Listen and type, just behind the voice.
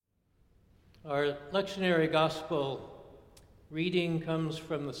Our lectionary gospel reading comes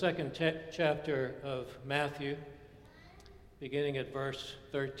from the second chapter of Matthew, beginning at verse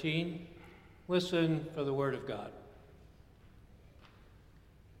 13. Listen for the word of God.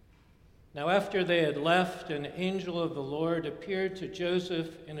 Now after they had left, an angel of the Lord appeared to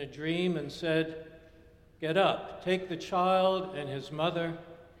Joseph in a dream and said, "Get up, take the child and his mother,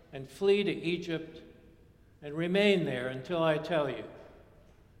 and flee to Egypt, and remain there until I tell you.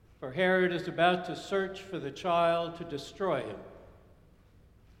 For Herod is about to search for the child to destroy him."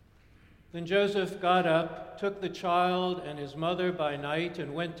 Then Joseph got up, took the child and his mother by night,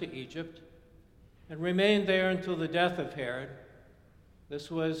 and went to Egypt, and remained there until the death of Herod. This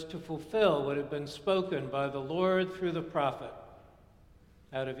was to fulfill what had been spoken by the Lord through the prophet,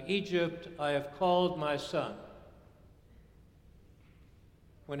 "Out of Egypt I have called my son."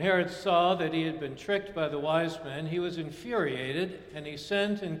 When Herod saw that he had been tricked by the wise men, he was infuriated, and he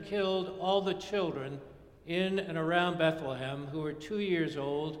sent and killed all the children in and around Bethlehem who were 2 years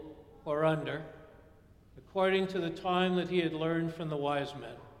old or under, according to the time that he had learned from the wise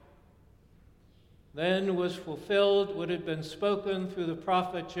men. Then was fulfilled what had been spoken through the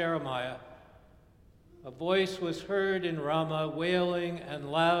prophet Jeremiah. A voice was heard in Ramah, wailing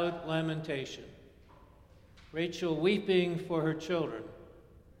and loud lamentation, Rachel weeping for her children.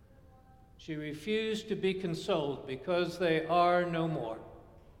 She refused to be consoled because they are no more.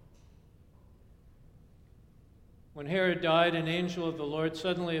 When Herod died, an angel of the Lord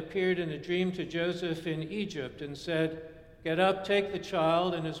suddenly appeared in a dream to Joseph in Egypt and said, "Get up, take the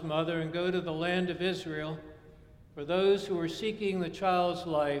child and his mother, and go to the land of Israel, for those who were seeking the child's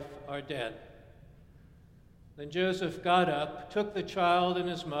life are dead." Then Joseph got up, took the child and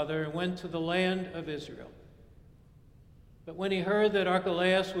his mother, and went to the land of Israel. But when he heard that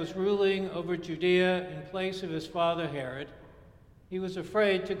Archelaus was ruling over Judea in place of his father Herod, he was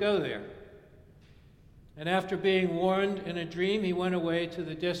afraid to go there. And after being warned in a dream, he went away to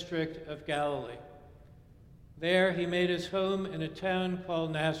the district of Galilee. There he made his home in a town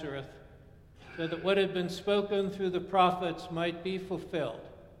called Nazareth, so that what had been spoken through the prophets might be fulfilled.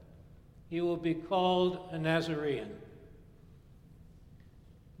 He will be called a Nazarene.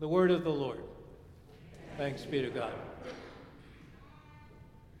 The word of the Lord. Thanks be to God.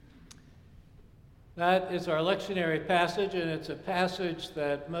 That is our lectionary passage, and it's a passage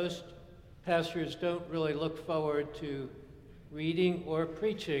that most pastors don't really look forward to reading or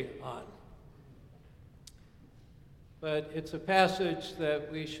preaching on. But it's a passage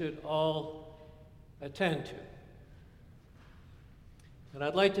that we should all attend to. And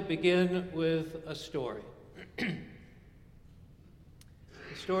I'd like to begin with a story. The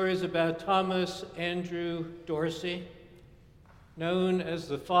story is about Thomas Andrew Dorsey, known as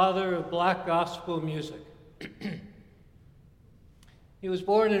the father of black gospel music. He was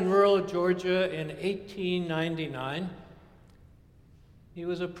born in rural Georgia in 1899. He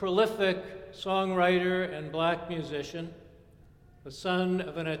was a prolific songwriter and black musician, the son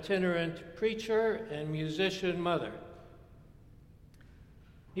of an itinerant preacher and musician mother.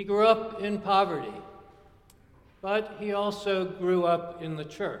 He grew up in poverty, but he also grew up in the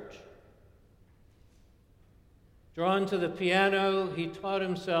church. Drawn to the piano, he taught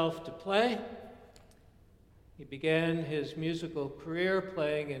himself to play. He began his musical career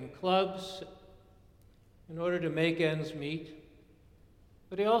playing in clubs in order to make ends meet,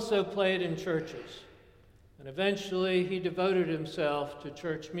 but he also played in churches, and eventually he devoted himself to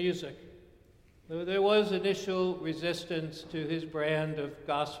church music, though there was initial resistance to his brand of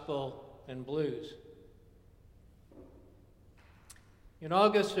gospel and blues. In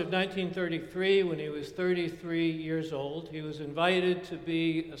August of 1933, when he was 33 years old, he was invited to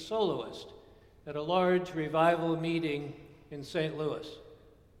be a soloist at a large revival meeting in St. Louis.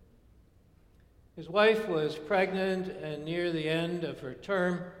 His wife was pregnant and near the end of her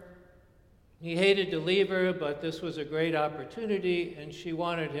term. He hated to leave her, but this was a great opportunity, and she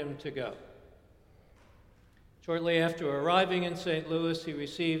wanted him to go. Shortly after arriving in St. Louis, he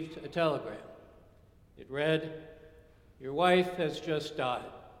received a telegram. It read, "Your wife has just died."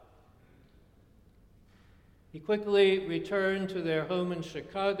 He quickly returned to their home in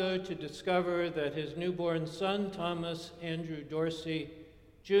Chicago to discover that his newborn son, Thomas Andrew Dorsey,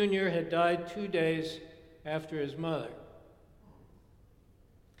 Jr., had died 2 days after his mother.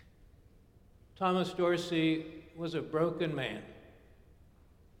 Thomas Dorsey was a broken man.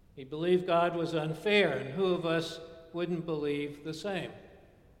 He believed God was unfair, and who of us wouldn't believe the same?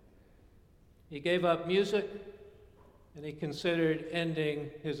 He gave up music, and he considered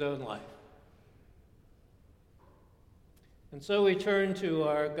ending his own life. And so we turn to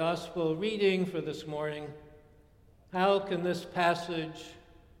our gospel reading for this morning. How can this passage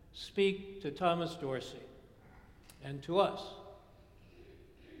speak to Thomas Dorsey and to us.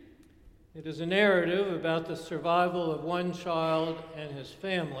 It is a narrative about the survival of one child and his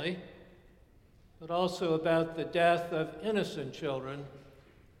family, but also about the death of innocent children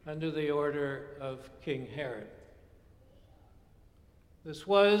under the order of King Herod. This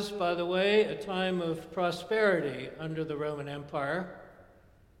was, by the way, a time of prosperity under the Roman Empire.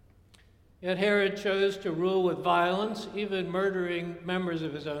 Yet Herod chose to rule with violence, even murdering members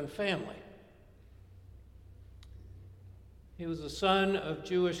of his own family. He was the son of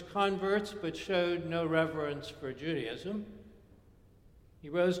Jewish converts, but showed no reverence for Judaism. He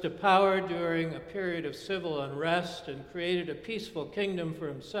rose to power during a period of civil unrest and created a peaceful kingdom for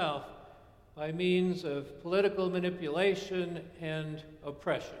himself by means of political manipulation and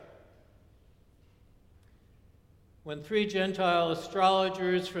oppression. When 3 Gentile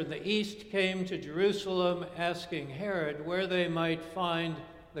astrologers from the east came to Jerusalem asking Herod where they might find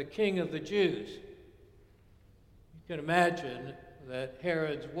the king of the Jews, you can imagine that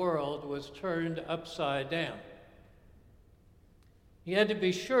Herod's world was turned upside down. He had to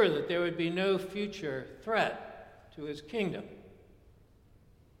be sure that there would be no future threat to his kingdom.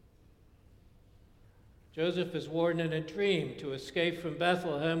 Joseph is warned in a dream to escape from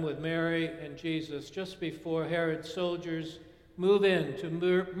Bethlehem with Mary and Jesus just before Herod's soldiers move in to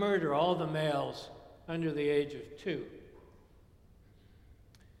murder all the males under the age of 2.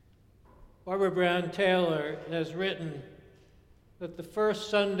 Barbara Brown Taylor has written that the first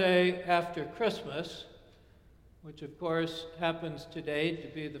Sunday after Christmas, which of course happens today to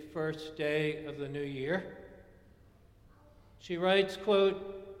be the first day of the new year, she writes,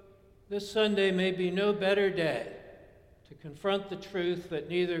 quote, "This Sunday may be no better day to confront the truth that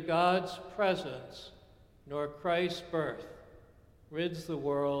neither God's presence nor Christ's birth rids the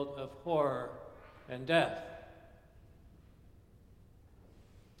world of horror and death."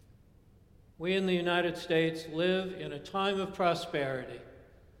 We in the United States live in a time of prosperity.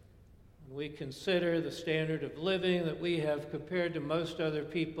 We consider the standard of living that we have compared to most other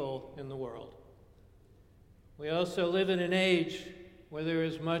people in the world. We also live in an age where there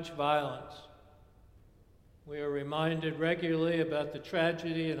is much violence. We are reminded regularly about the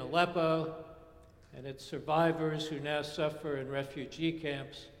tragedy in Aleppo and its survivors who now suffer in refugee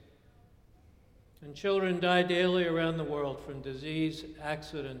camps. And children die daily around the world from disease,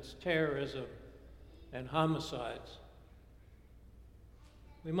 accidents, terrorism, and homicides.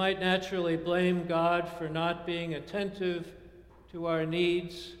 We might naturally blame God for not being attentive to our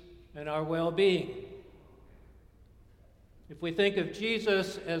needs and our well-being. If we think of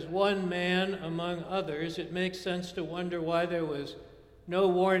Jesus as one man among others, it makes sense to wonder why there was no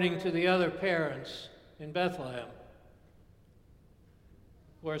warning to the other parents in Bethlehem.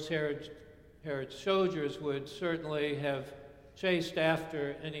 Of course, Herod's soldiers would certainly have chased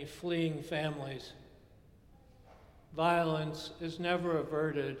after any fleeing families. Violence is never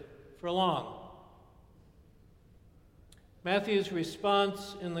averted for long. Matthew's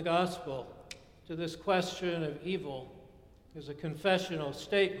response in the gospel to this question of evil is a confessional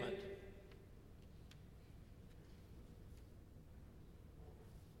statement.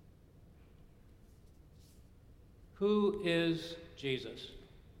 Who is Jesus?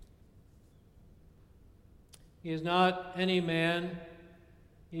 He is not any man,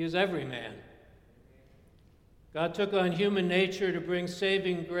 he is every man. God took on human nature to bring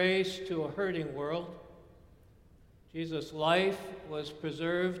saving grace to a hurting world. Jesus' life was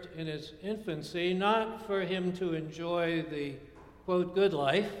preserved in his infancy, not for him to enjoy the, quote, good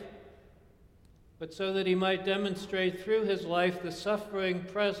life, but so that he might demonstrate through his life the suffering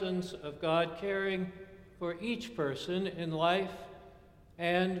presence of God caring for each person in life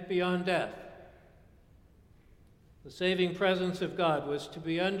and beyond death. The saving presence of God was to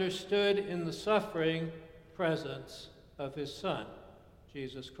be understood in the suffering presence of his Son,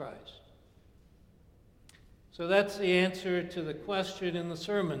 Jesus Christ. So that's the answer to the question in the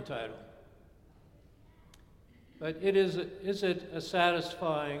sermon title. But is it a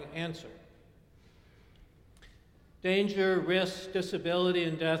satisfying answer? Danger, risk, disability,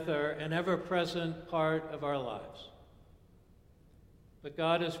 and death are an ever-present part of our lives. But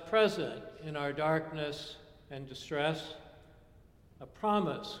God is present in our darkness and distress, a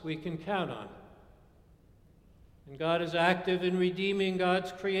promise we can count on. And God is active in redeeming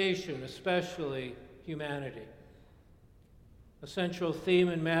God's creation, especially humanity. A central theme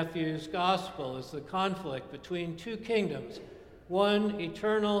in Matthew's gospel is the conflict between two kingdoms, one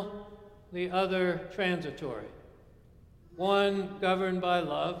eternal, the other transitory. One governed by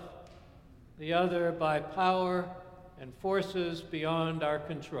love, the other by power and forces beyond our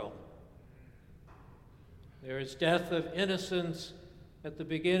control. There is death of innocence at the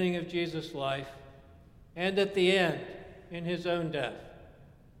beginning of Jesus' life and at the end in his own death,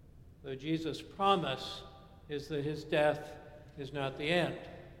 though Jesus' promise is that his death is not the end.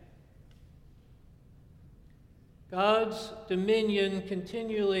 God's dominion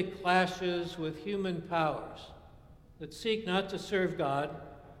continually clashes with human powers that seek not to serve God,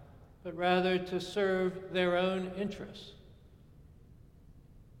 but rather to serve their own interests.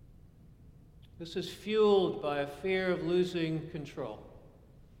 This is fueled by a fear of losing control.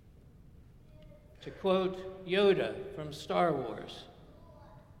 To quote Yoda from Star Wars,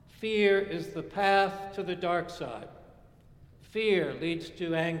 "Fear is the path to the dark side. Fear leads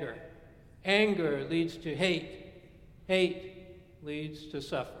to anger. Anger leads to hate. Hate leads to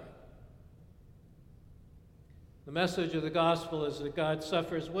suffering." The message of the gospel is that God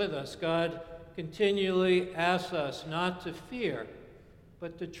suffers with us. God continually asks us not to fear,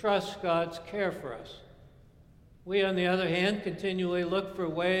 but to trust God's care for us. We, on the other hand, continually look for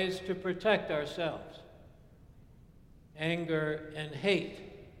ways to protect ourselves. Anger and hate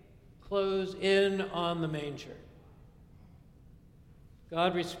close in on the manger.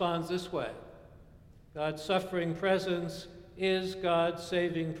 God responds this way. God's suffering presence is God's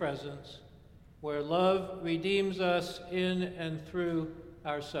saving presence, where love redeems us in and through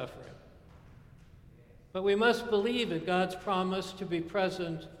our suffering. But we must believe in God's promise to be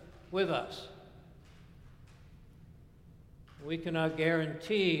present with us. We cannot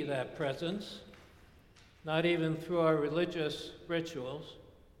guarantee that presence, not even through our religious rituals.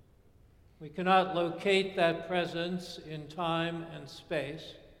 We cannot locate that presence in time and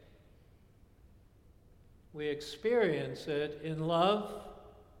space. We experience it in love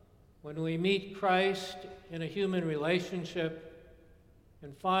when we meet Christ in a human relationship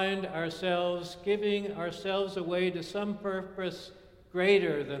and find ourselves giving ourselves away to some purpose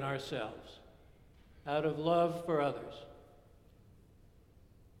greater than ourselves, out of love for others.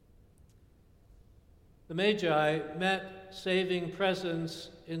 The Magi met saving presence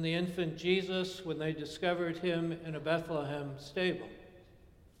in the infant Jesus when they discovered him in a Bethlehem stable.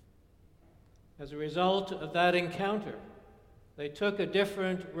 As a result of that encounter, they took a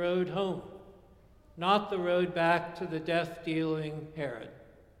different road home, not the road back to the death-dealing Herod.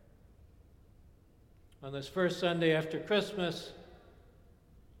 On this first Sunday after Christmas,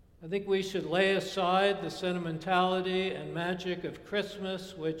 I think we should lay aside the sentimentality and magic of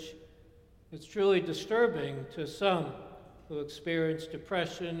Christmas, which is truly disturbing to some who experience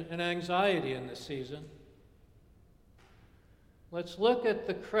depression and anxiety in this season. Let's look at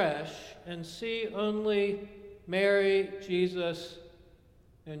the creche and see only Mary, Jesus,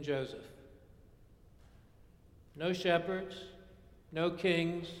 and Joseph. No shepherds, no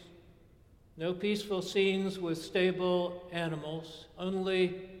kings, no peaceful scenes with stable animals,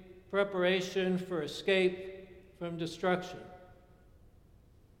 only preparation for escape from destruction.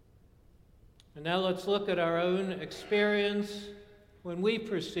 And now let's look at our own experience when we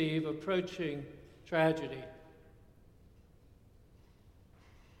perceive approaching tragedy.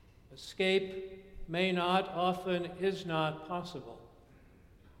 Escape may not, often is not possible.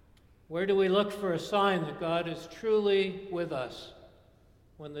 Where do we look for a sign that God is truly with us?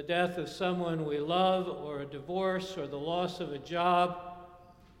 When the death of someone we love, or a divorce, or the loss of a job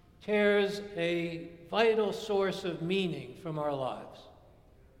tears a vital source of meaning from our lives.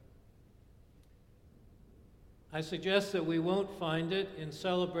 I suggest that we won't find it in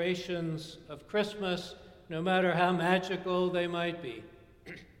celebrations of Christmas, no matter how magical they might be.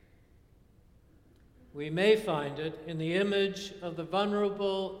 We may find it in the image of the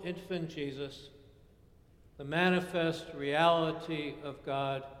vulnerable infant Jesus, the manifest reality of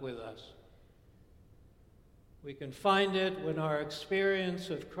God with us. We can find it when our experience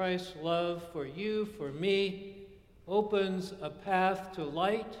of Christ's love for you, for me, opens a path to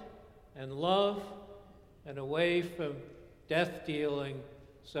light and love and away from death-dealing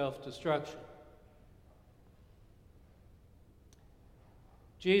self-destruction.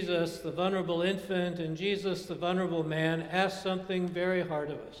 Jesus, the vulnerable infant, and Jesus, the vulnerable man, asked something very hard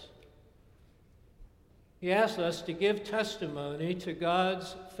of us. He asks us to give testimony to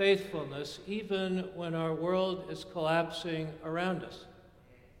God's faithfulness even when our world is collapsing around us.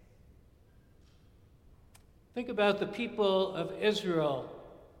 Think about the people of Israel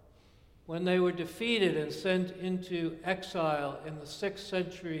when they were defeated and sent into exile in the 6th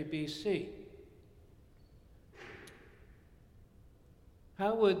century BC.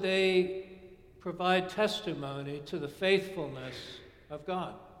 How would they provide testimony to the faithfulness of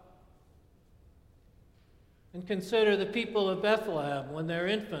God? And consider the people of Bethlehem when their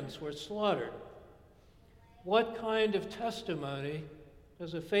infants were slaughtered. What kind of testimony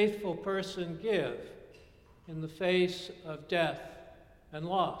does a faithful person give in the face of death and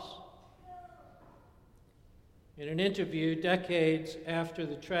loss. In an interview decades after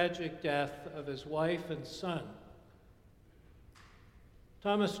the tragic death of his wife and son,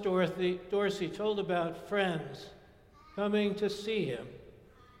 Thomas Dorsey told about friends coming to see him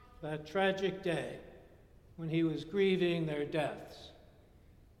that tragic day when he was grieving their deaths.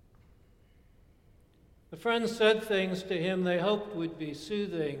 The friends said things to him they hoped would be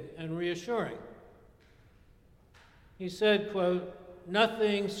soothing and reassuring. He said, quote,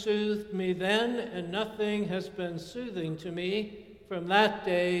 "Nothing soothed me then, and nothing has been soothing to me from that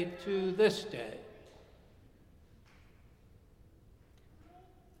day to this day."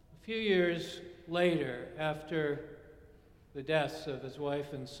 A few years later, after the deaths of his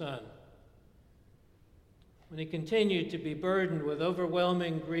wife and son, when he continued to be burdened with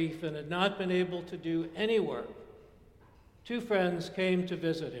overwhelming grief and had not been able to do any work, two friends came to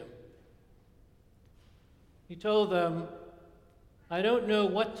visit him. He told them, "I don't know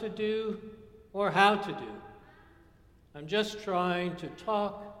what to do or how to do. I'm just trying to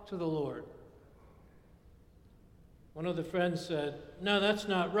talk to the Lord." One of the friends said, "No, that's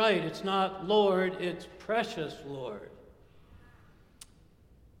not right. It's not Lord, it's precious Lord."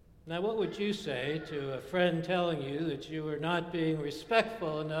 Now, what would you say to a friend telling you that you are not being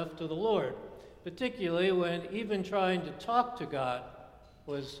respectful enough to the Lord, particularly when even trying to talk to God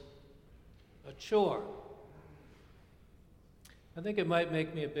was a chore? I think it might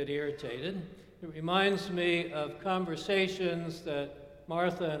make me a bit irritated. It reminds me of conversations that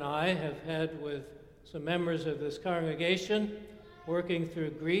Martha and I have had with some members of this congregation working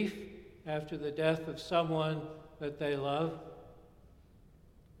through grief after the death of someone that they love.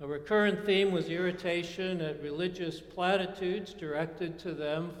 A recurrent theme was irritation at religious platitudes directed to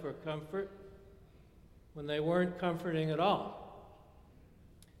them for comfort when they weren't comforting at all.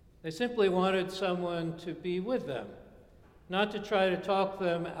 They simply wanted someone to be with them, not to try to talk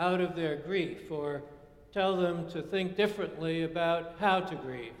them out of their grief or tell them to think differently about how to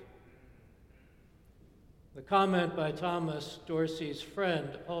grieve. The comment by Thomas Dorsey's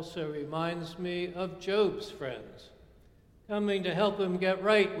friend also reminds me of Job's friends coming to help him get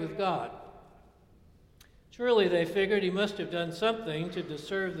right with God. Surely they figured he must have done something to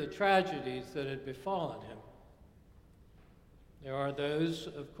deserve the tragedies that had befallen him. There are those,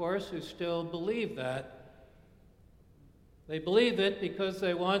 of course, who still believe that. They believe it because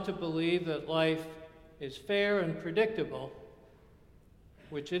they want to believe that life is fair and predictable,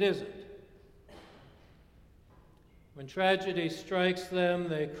 which it isn't. When tragedy strikes them,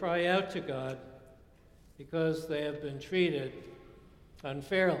 they cry out to God because they have been treated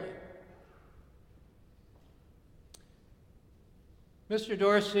unfairly. Mr.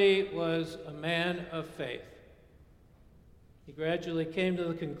 Dorsey was a man of faith. He gradually came to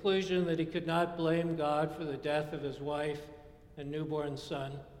the conclusion that he could not blame God for the death of his wife and newborn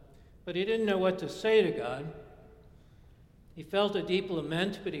son, but he didn't know what to say to God. He felt a deep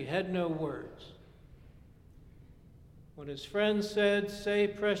lament, but he had no words. When his friends said, "Say,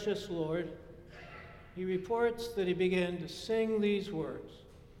 precious Lord," he reports that he began to sing these words,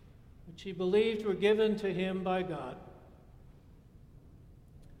 which he believed were given to him by God.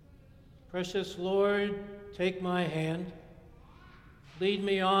 "Precious Lord, take my hand. Lead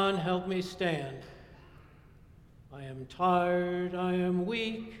me on, help me stand. I am tired, I am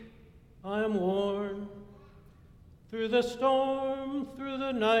weak, I am worn. Through the storm, through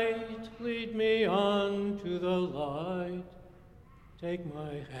the night, lead me on to the light. Take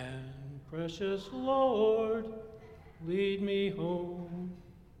my hand, precious Lord, lead me home.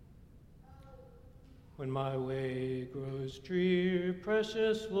 When my way grows drear,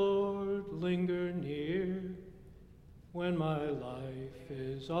 precious Lord, linger near. When my life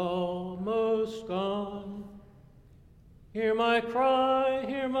is almost gone, hear my cry,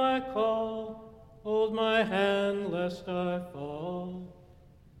 hear my call. Hold my hand lest I fall.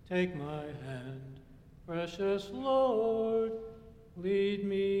 Take my hand, precious Lord, lead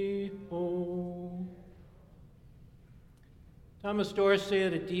me home." Thomas Dorsey,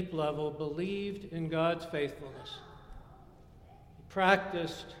 at a deep level, believed in God's faithfulness. He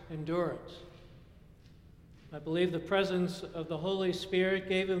practiced endurance. I believe the presence of the Holy Spirit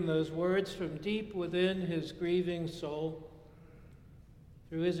gave him those words from deep within his grieving soul.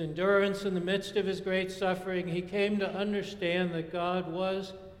 Through his endurance in the midst of his great suffering, he came to understand that God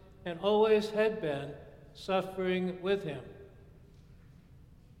was and always had been suffering with him.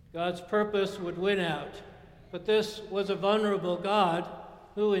 God's purpose would win out, but this was a vulnerable God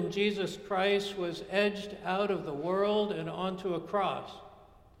who in Jesus Christ was edged out of the world and onto a cross.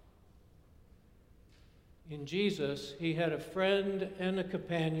 In Jesus, he had a friend and a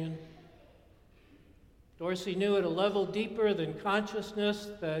companion. Dorsey knew at a level deeper than consciousness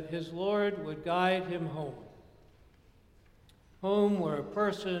that his Lord would guide him home. Home where a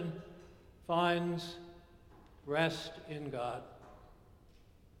person finds rest in God.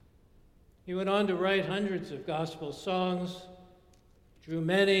 He went on to write hundreds of gospel songs, drew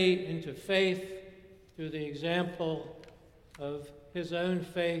many into faith through the example of his own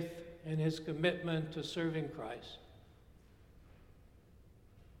faith and his commitment to serving Christ.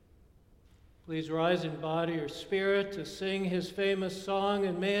 Please rise in body or spirit to sing his famous song,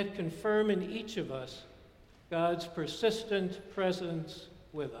 and may it confirm in each of us God's persistent presence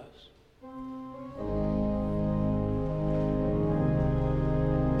with us.